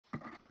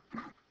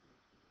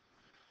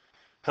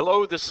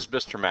Hello, this is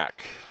Mr.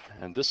 Mac,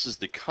 and this is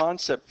the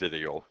concept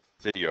video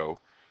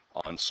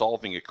on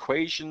solving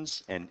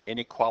equations and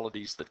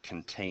inequalities that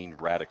contain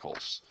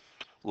radicals.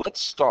 Let's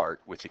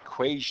start with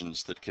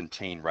equations that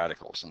contain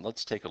radicals, and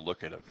let's take a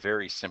look at a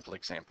very simple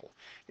example.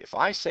 If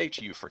I say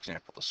to you, for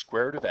example, the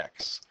square root of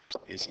x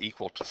is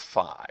equal to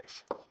 5,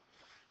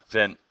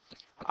 then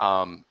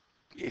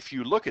if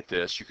you look at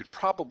this, you could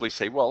probably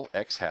say, well,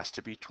 x has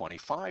to be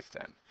 25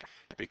 then,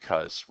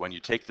 because when you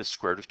take the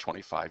square root of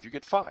 25, you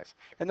get 5.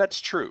 And that's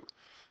true.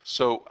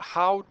 So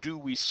how do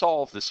we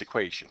solve this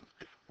equation?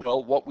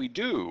 Well, what we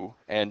do,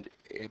 and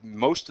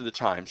most of the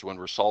times when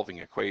we're solving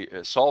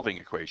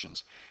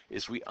equations,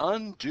 is we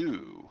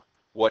undo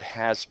what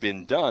has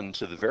been done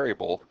to the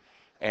variable,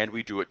 and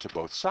we do it to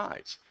both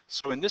sides.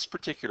 So in this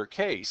particular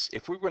case,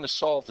 if we're going to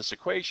solve this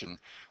equation,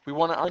 we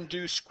want to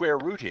undo square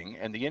rooting,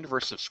 and the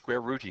inverse of square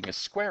rooting is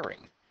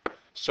squaring.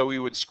 So we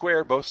would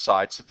square both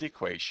sides of the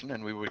equation,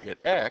 and we would get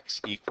x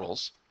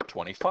equals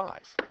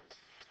 25.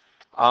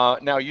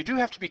 Now, you do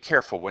have to be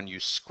careful when you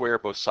square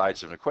both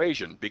sides of an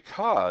equation,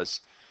 because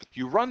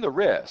you run the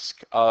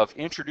risk of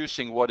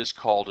introducing what is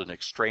called an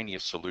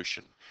extraneous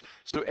solution.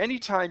 So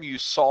anytime you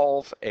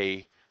solve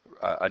an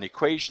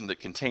equation that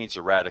contains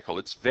a radical,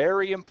 it's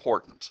very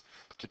important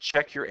to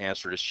check your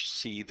answer to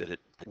see that it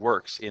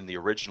works in the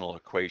original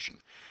equation,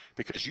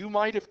 because you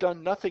might have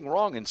done nothing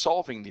wrong in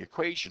solving the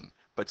equation,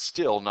 but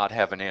still not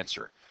have an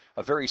answer.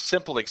 A very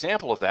simple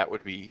example of that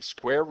would be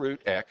square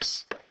root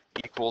x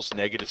equals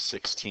negative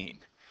 16.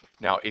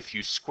 Now, if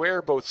you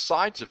square both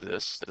sides of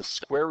this, the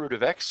square root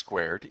of x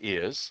squared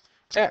is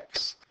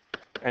x,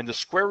 and the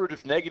square root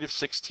of negative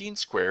 16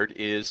 squared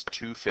is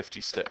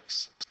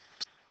 256.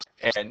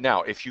 And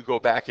now, if you go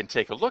back and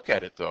take a look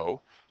at it,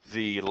 though,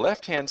 the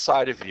left-hand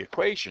side of the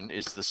equation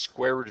is the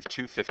square root of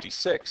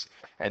 256,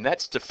 and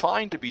that's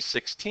defined to be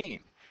 16.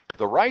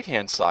 The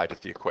right-hand side of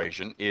the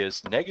equation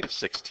is negative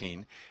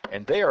 16,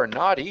 and they are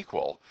not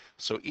equal.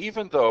 So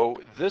even though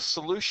this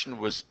solution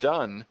was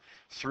done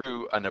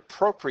through an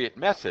appropriate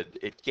method,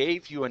 it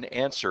gave you an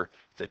answer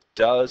that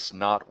does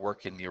not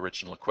work in the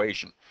original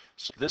equation.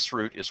 So this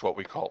root is what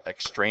we call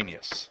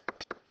extraneous.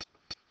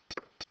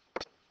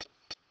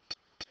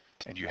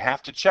 And you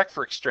have to check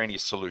for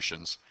extraneous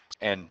solutions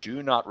and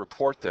do not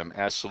report them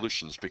as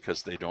solutions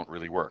because they don't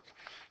really work.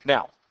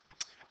 Now,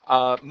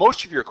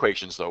 most of your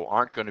equations, though,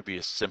 aren't going to be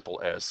as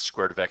simple as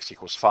square root of x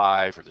equals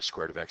 5 or the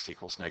square root of x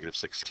equals negative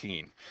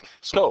 16.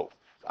 So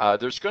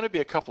there's going to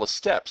be a couple of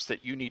steps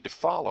that you need to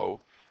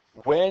follow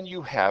when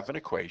you have an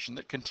equation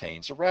that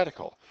contains a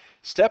radical.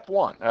 Step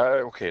one,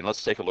 okay, and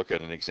let's take a look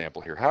at an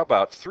example here. How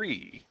about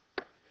 3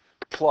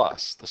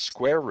 plus the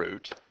square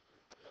root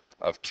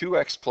of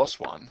 2x plus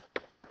 1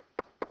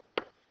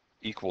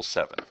 equals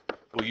 7.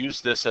 We'll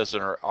use this as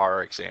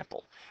our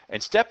example.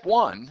 And step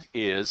one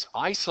is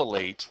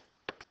isolate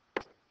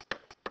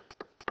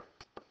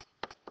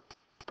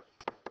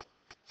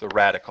the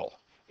radical.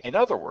 In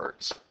other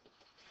words,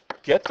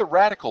 get the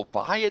radical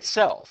by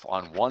itself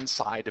on one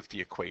side of the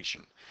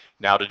equation.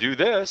 Now to do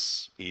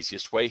this,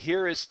 easiest way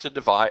here is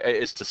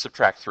to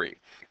subtract 3.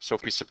 So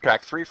if we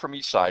subtract 3 from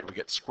each side, we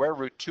get square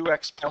root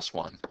 2x plus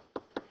 1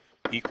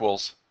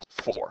 equals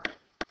 4.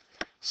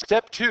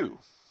 Step 2,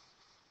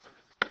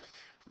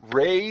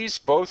 raise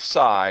both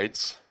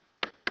sides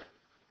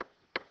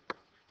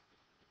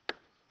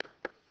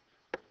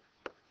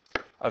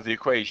of the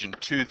equation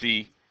to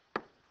the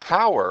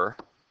power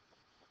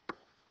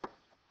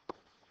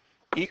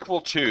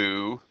equal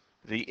to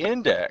the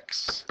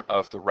index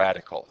of the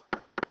radical.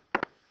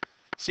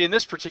 See, in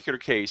this particular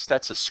case,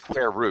 that's a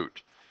square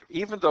root.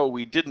 Even though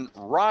we didn't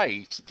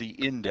write the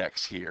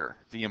index here,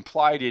 the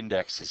implied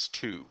index is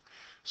 2.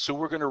 So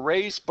we're going to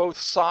raise both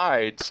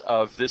sides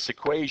of this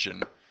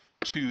equation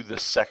to the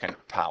second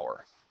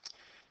power.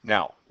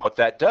 Now, what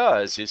that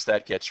does is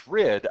that gets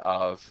rid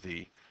of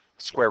the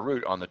square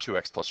root on the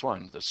 2x plus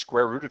 1. The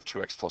square root of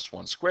 2x plus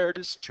 1 squared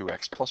is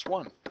 2x plus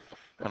 1.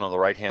 And on the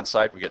right-hand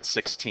side, we get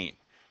 16.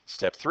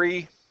 Step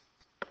 3,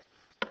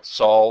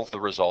 solve the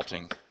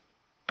resulting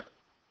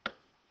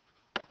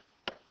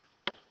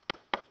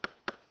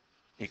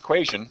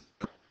equation.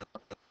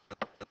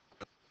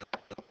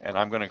 And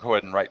I'm going to go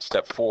ahead and write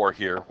step 4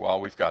 here while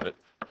we've got it.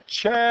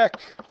 Check!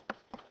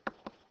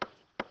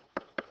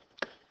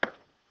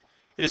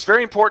 It is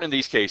very important in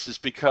these cases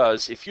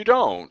because if you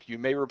don't, you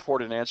may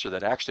report an answer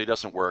that actually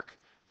doesn't work,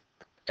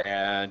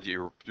 and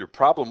your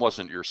problem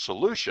wasn't your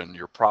solution,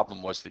 your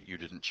problem was that you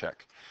didn't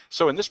check.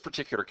 So in this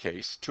particular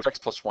case, 2x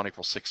plus 1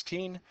 equals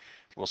 16.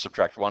 We'll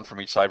subtract 1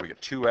 from each side. We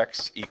get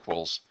 2x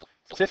equals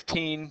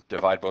 15.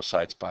 Divide both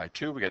sides by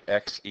 2. We get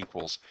x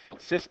equals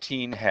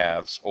 15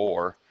 halves,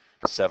 or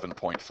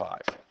 7.5.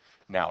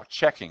 Now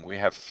checking, we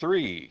have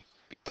 3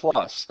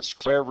 plus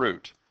square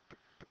root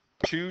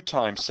 2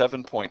 times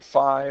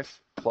 7.5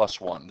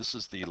 plus 1. This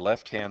is the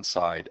left-hand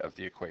side of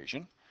the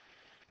equation.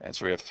 And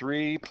so we have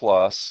 3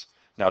 plus,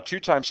 now 2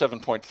 times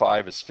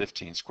 7.5 is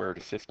 15, square root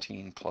of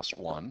 15 plus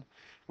 1,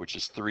 which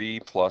is 3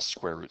 plus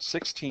square root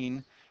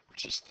 16,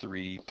 which is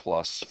 3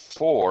 plus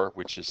 4,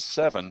 which is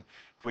 7,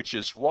 which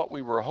is what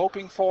we were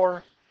hoping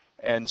for,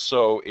 And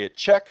so it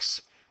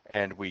checks,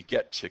 and we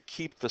get to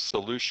keep the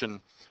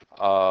solution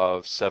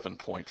of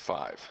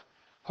 7.5.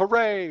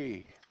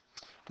 Hooray!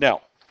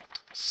 Now,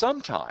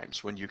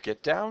 sometimes when you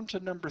get down to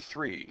number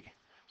 3,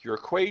 your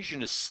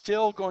equation is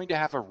still going to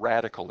have a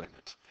radical in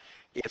it.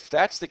 If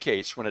that's the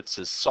case, when it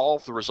says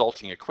solve the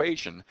resulting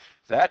equation,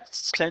 that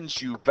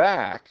sends you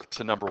back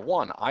to number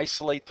 1,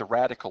 isolate the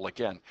radical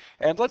again.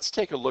 And let's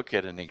take a look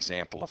at an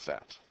example of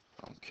that.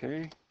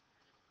 Okay.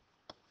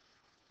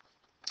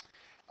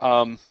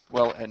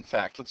 Well, in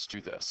fact, let's do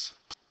this.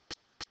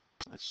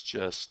 Let's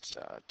just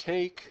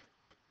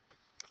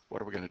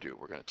what are we going to do?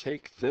 We're going to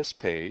take this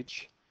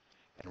page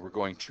and we're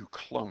going to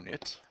clone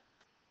it.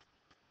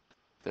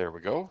 There we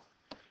go.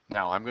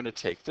 Now I'm going to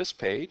take this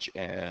page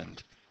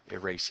and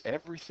erase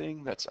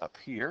everything that's up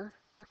here.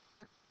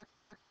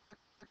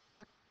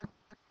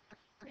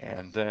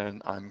 And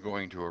then I'm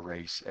going to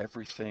erase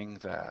everything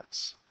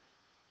that's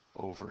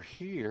over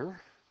here.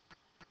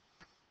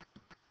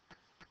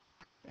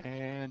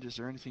 And is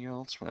there anything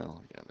else?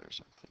 Well, yeah, there's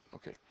something.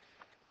 Okay.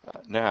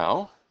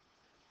 Now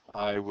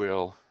I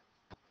will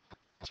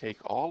take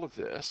all of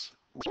this.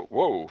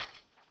 Whoa.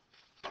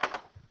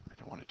 I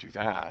don't want to do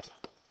that.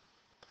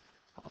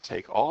 I'll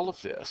take all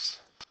of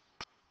this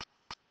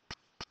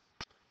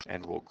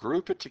and we'll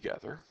group it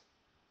together,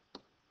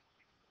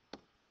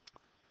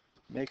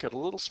 make it a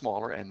little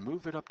smaller, and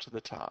move it up to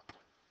the top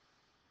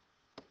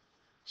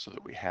so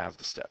that we have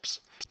the steps.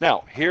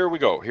 Now, here we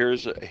go. Here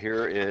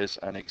is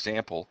an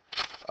example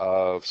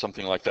of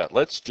something like that.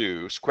 Let's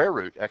do square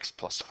root x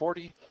plus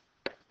 40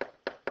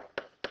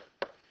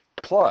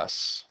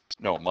 plus,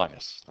 no,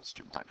 minus. Let's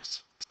do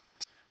minus.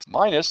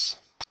 Minus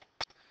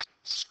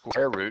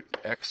square root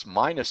x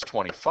minus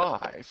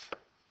 25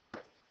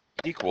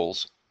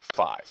 equals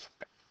 5.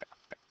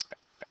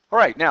 All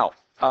right, now,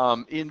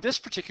 in this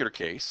particular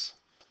case,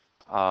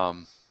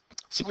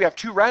 see, we have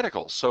 2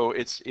 radicals, so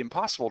it's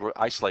impossible to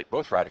isolate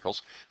both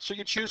radicals. So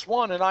you choose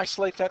one and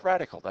isolate that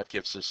radical. That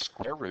gives us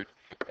square root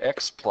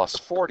x plus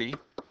 40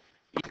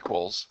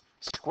 equals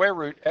square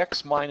root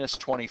x minus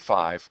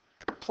 25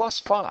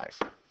 plus 5.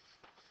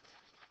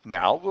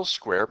 Now we'll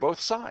square both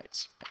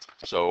sides.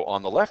 So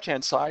on the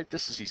left-hand side,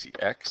 this is easy,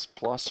 x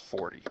plus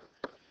 40.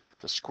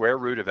 The square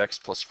root of x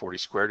plus 40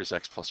 squared is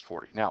x plus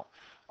 40. Now,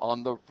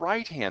 on the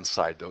right-hand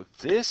side, though,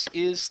 this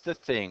is the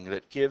thing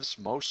that gives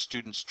most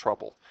students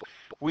trouble.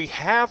 We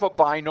have a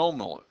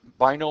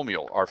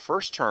binomial. Our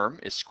first term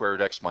is square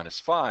root x minus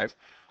 5.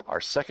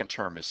 Our second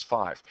term is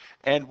 5.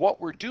 And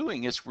what we're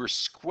doing is we're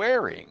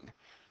squaring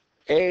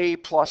a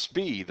plus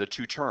b, the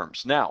 2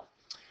 terms. Now,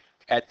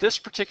 at this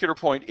particular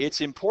point,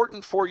 it's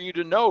important for you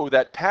to know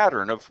that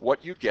pattern of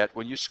what you get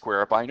when you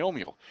square a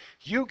binomial.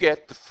 You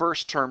get the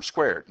first term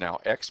squared.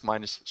 Now,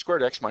 square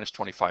root x minus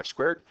 25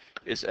 squared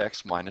is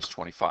x minus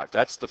 25.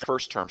 That's the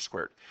first term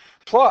squared.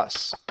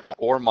 Plus,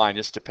 or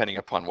minus, depending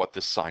upon what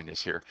this sign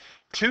is here,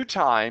 2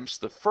 times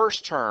the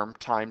first term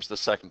times the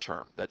second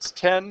term. That's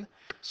 10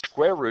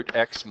 square root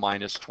x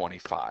minus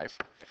 25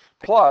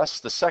 plus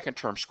the second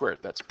term squared.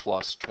 That's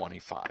plus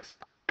 25.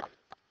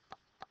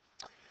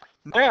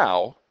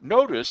 Now,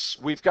 notice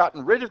we've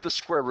gotten rid of the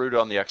square root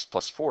on the x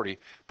plus 40,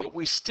 but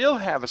we still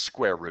have a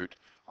square root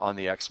on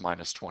the x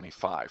minus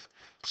 25.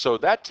 So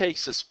that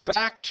takes us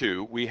back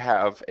to, we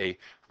have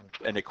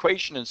an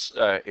equation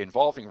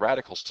involving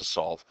radicals to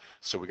solve,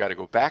 so we got to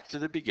go back to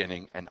the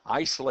beginning and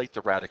isolate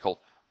the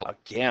radical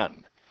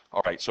again.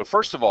 All right, so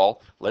first of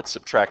all, let's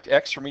subtract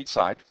x from each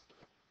side.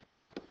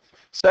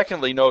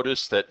 Secondly,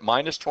 notice that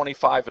minus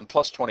 25 and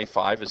plus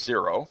 25 is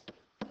 0.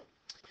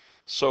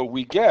 So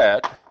we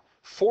get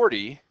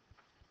 40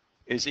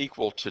 is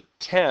equal to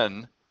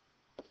 10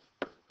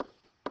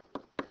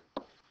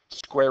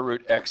 square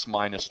root x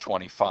minus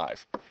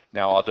 25.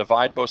 Now I'll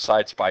divide both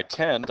sides by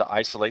 10 to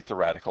isolate the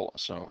radical.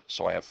 So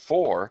I have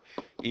 4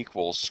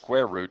 equals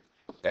square root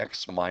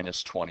x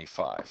minus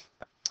 25.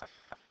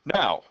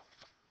 Now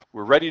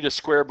we're ready to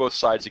square both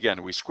sides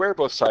again. We square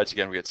both sides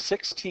again. We get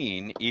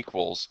 16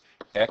 equals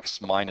x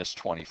minus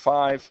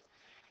 25.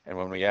 And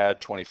when we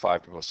add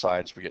 25 to both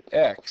sides, we get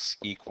x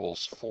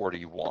equals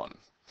 41.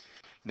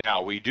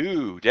 Now we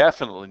do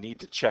definitely need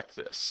to check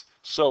this.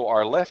 So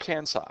our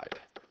left-hand side,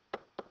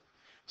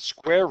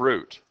 square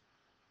root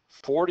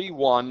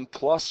 41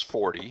 plus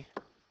 40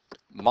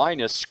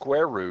 minus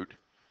square root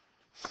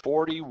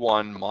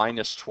 41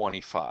 minus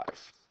 25.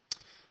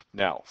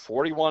 Now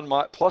 41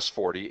 plus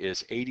 40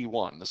 is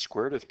 81. The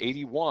square root of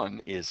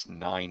 81 is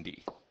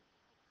 90.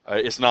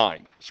 Is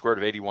 9. The square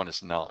root of 81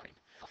 is 9.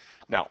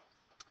 Now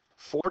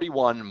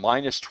 41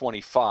 minus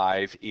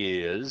 25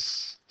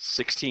 is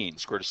 16.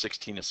 Square root of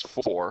 16 is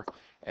 4,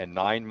 and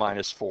 9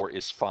 minus 4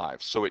 is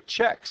 5. So it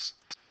checks.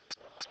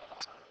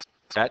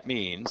 That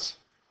means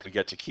we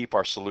get to keep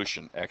our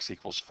solution, x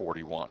equals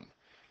 41.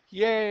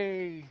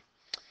 Yay!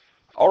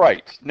 All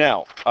right,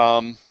 now,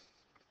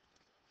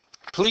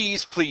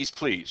 please, please,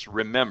 please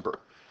remember,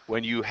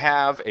 when you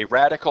have a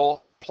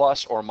radical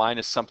plus or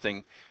minus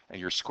something and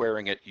you're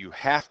squaring it, you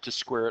have to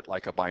square it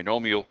like a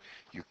binomial.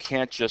 You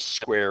can't just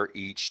square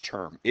each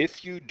term.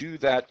 If you do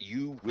that,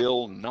 you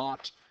will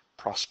not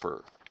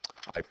prosper.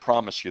 I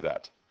promise you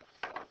that.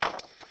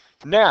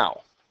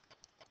 Now,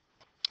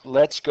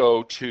 let's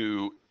go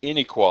to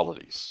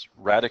inequalities,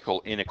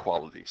 radical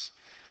inequalities.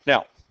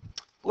 Now,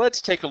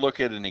 let's take a look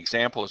at an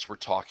example as we're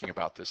talking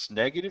about this.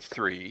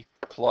 -3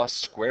 plus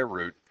square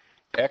root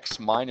x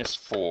minus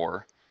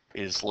 4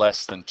 is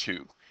less than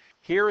 2.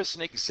 Here is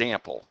an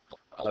example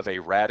of a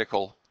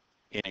radical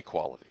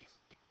inequality.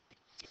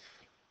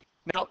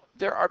 Now,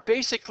 there are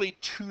basically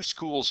two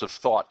schools of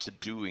thought to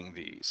doing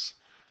these.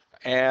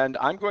 And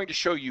I'm going to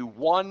show you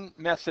one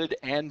method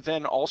and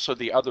then also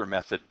the other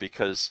method,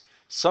 because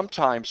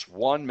sometimes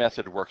one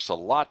method works a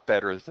lot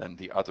better than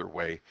the other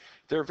way.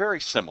 They're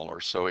very similar,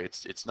 so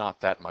it's not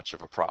that much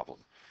of a problem.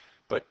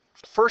 But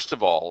first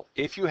of all,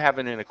 if you have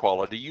an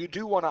inequality, you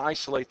do want to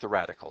isolate the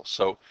radical.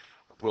 So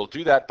we'll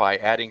do that by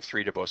adding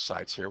 3 to both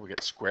sides here. We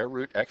get square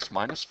root x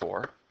minus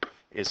 4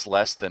 is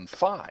less than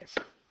 5.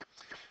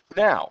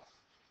 Now,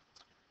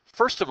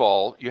 first of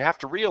all, you have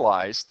to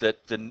realize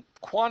that the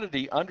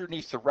quantity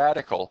underneath the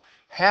radical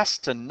has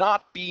to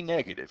not be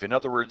negative. In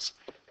other words,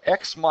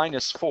 x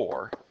minus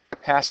 4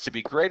 has to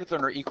be greater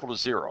than or equal to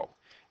 0.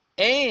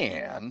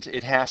 And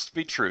it has to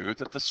be true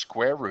that the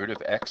square root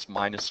of x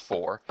minus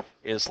 4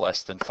 is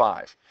less than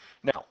 5.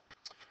 Now,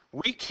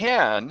 we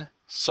can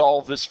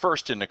solve this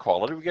first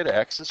inequality. We get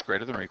x is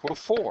greater than or equal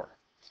to 4.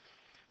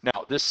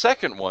 Now, this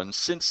second one,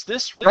 since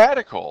this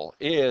radical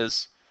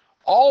is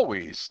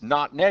always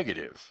not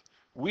negative,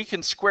 we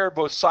can square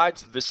both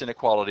sides of this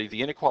inequality.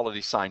 The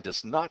inequality sign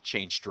does not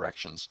change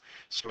directions.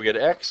 So we get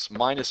x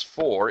minus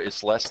 4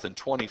 is less than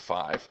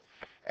 25.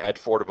 Add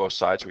 4 to both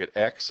sides, we get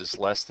x is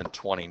less than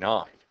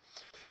 29.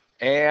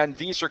 And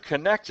these are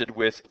connected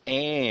with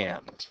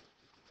and.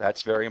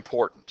 That's very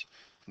important.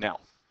 Now,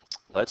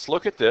 let's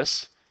look at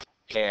this.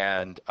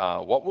 And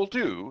what we'll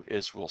do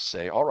is we'll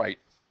say, all right,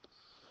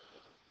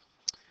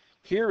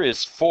 here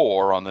is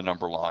 4 on the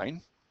number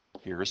line.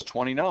 Here is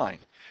 29.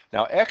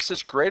 Now, x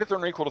is greater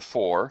than or equal to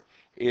 4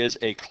 is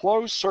a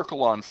closed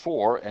circle on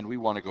 4, and we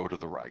want to go to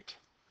the right.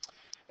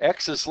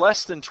 X is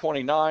less than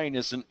 29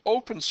 is an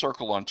open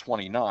circle on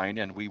 29,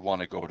 and we want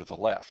to go to the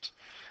left.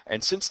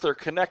 And since they're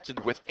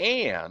connected with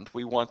and,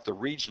 we want the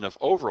region of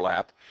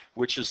overlap,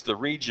 which is the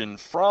region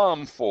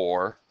from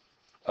 4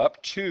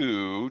 up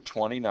to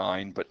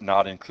 29, but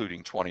not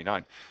including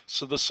 29.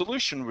 So the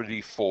solution would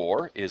be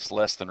 4 is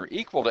less than or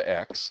equal to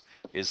x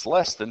is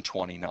less than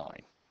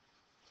 29.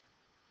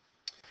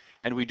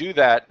 And we do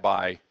that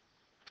by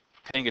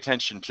paying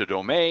attention to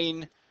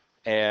domain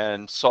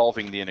and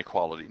solving the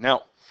inequality.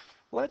 Now,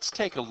 let's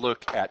take a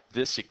look at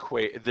this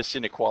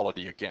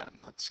inequality again.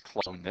 Let's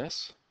clone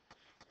this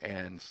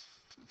and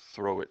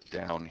throw it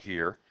down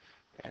here,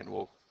 and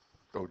we'll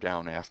go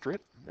down after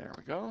it. There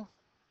we go.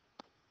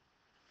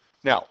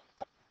 Now,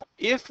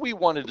 if we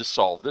wanted to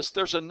solve this,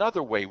 there's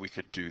another way we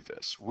could do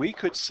this. We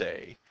could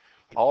say,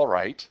 all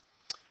right,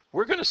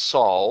 we're going to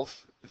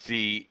solve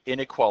the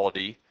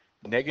inequality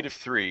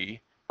 -3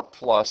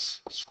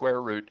 plus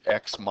square root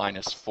x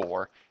minus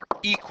 4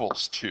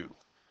 equals 2.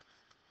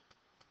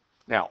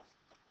 Now,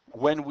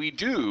 when we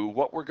do,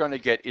 what we're going to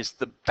get is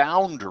the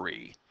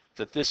boundary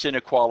that this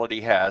inequality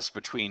has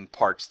between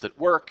parts that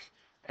work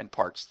and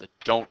parts that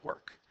don't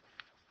work.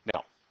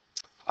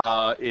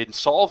 Now, in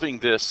solving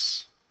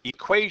this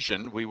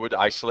equation, we would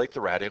isolate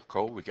the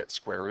radical. We get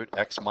square root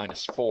x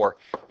minus 4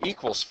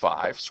 equals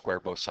 5.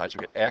 Square both sides,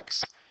 we get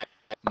x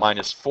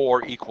minus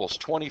 4 equals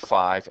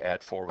 25.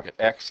 Add 4, we get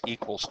x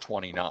equals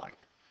 29.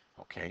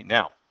 Okay,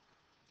 now,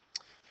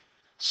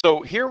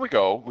 so here we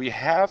go. We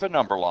have a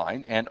number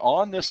line, and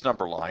on this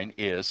number line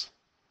is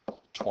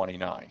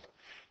 29.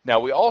 Now,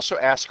 we also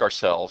ask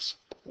ourselves,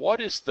 what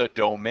is the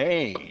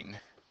domain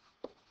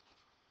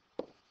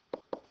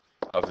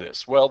of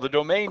this? Well, the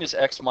domain is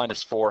x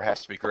minus 4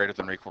 has to be greater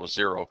than or equal to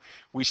 0.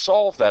 We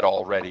solved that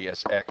already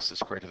as x is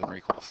greater than or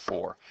equal to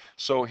 4.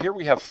 So here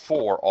we have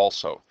 4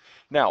 also.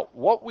 Now,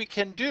 what we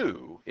can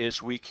do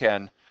is we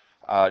can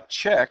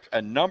check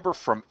a number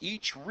from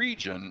each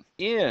region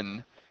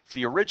in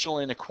the original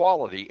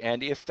inequality,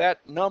 and if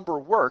that number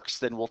works,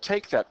 then we'll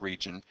take that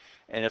region,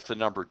 and if the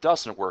number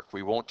doesn't work,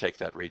 we won't take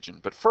that region.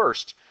 But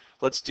first,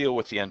 let's deal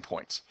with the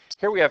endpoints.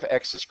 Here we have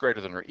x is greater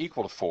than or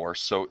equal to 4,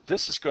 so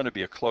this is going to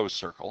be a closed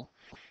circle.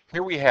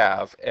 Here we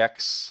have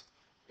x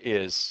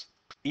is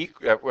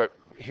equal,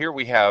 here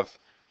we have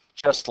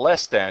just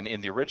less than in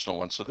the original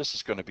one, so this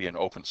is going to be an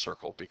open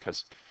circle,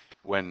 because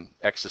when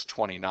x is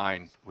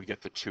 29, we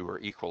get the 2 are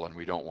equal, and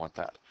we don't want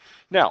that.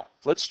 Now,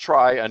 let's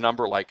try a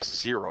number like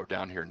 0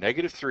 down here,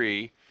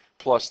 -3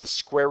 plus the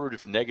square root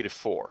of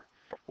 -4.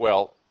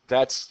 Well,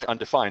 that's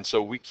undefined,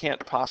 so we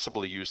can't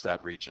possibly use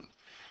that region.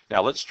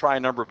 Now, let's try a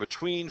number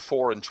between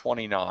 4 and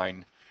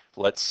 29,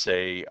 let's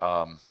say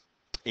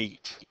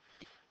 8.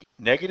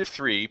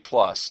 -3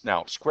 plus,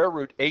 now, square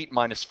root 8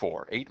 minus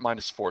 4. 8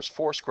 minus 4 is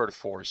 4, square root of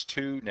 4 is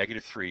 2,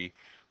 -3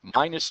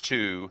 minus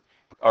 2,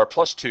 or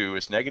plus 2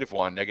 is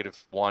 -1,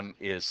 -1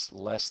 is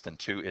less than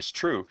 2 is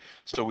true.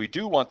 So we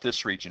do want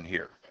this region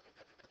here.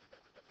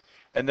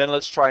 And then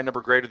let's try a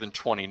number greater than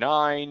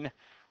 29.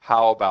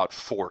 How about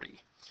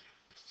 40?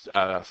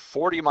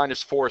 40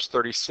 minus 4 is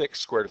 36.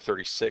 Square root of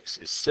 36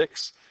 is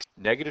 6.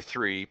 Negative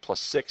 3 plus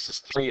 6 is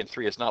 3, and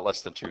 3 is not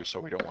less than 2, so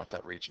we don't want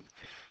that region.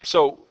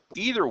 So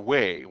either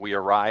way, we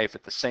arrive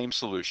at the same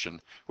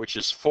solution, which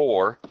is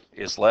 4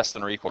 is less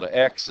than or equal to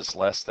x is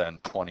less than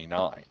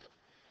 29.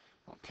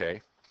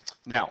 Okay.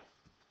 Now,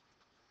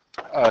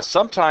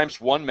 sometimes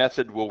one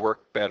method will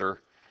work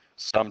better.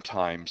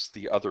 Sometimes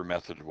the other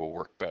method will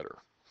work better.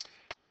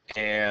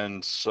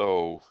 And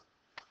so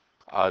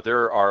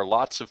there are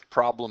lots of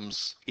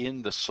problems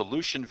in the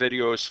solution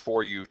videos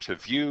for you to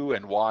view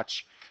and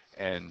watch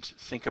and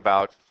think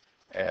about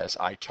as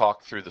I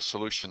talk through the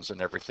solutions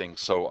and everything.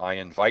 So I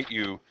invite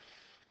you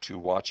to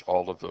watch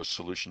all of those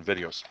solution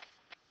videos.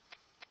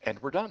 And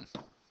we're done.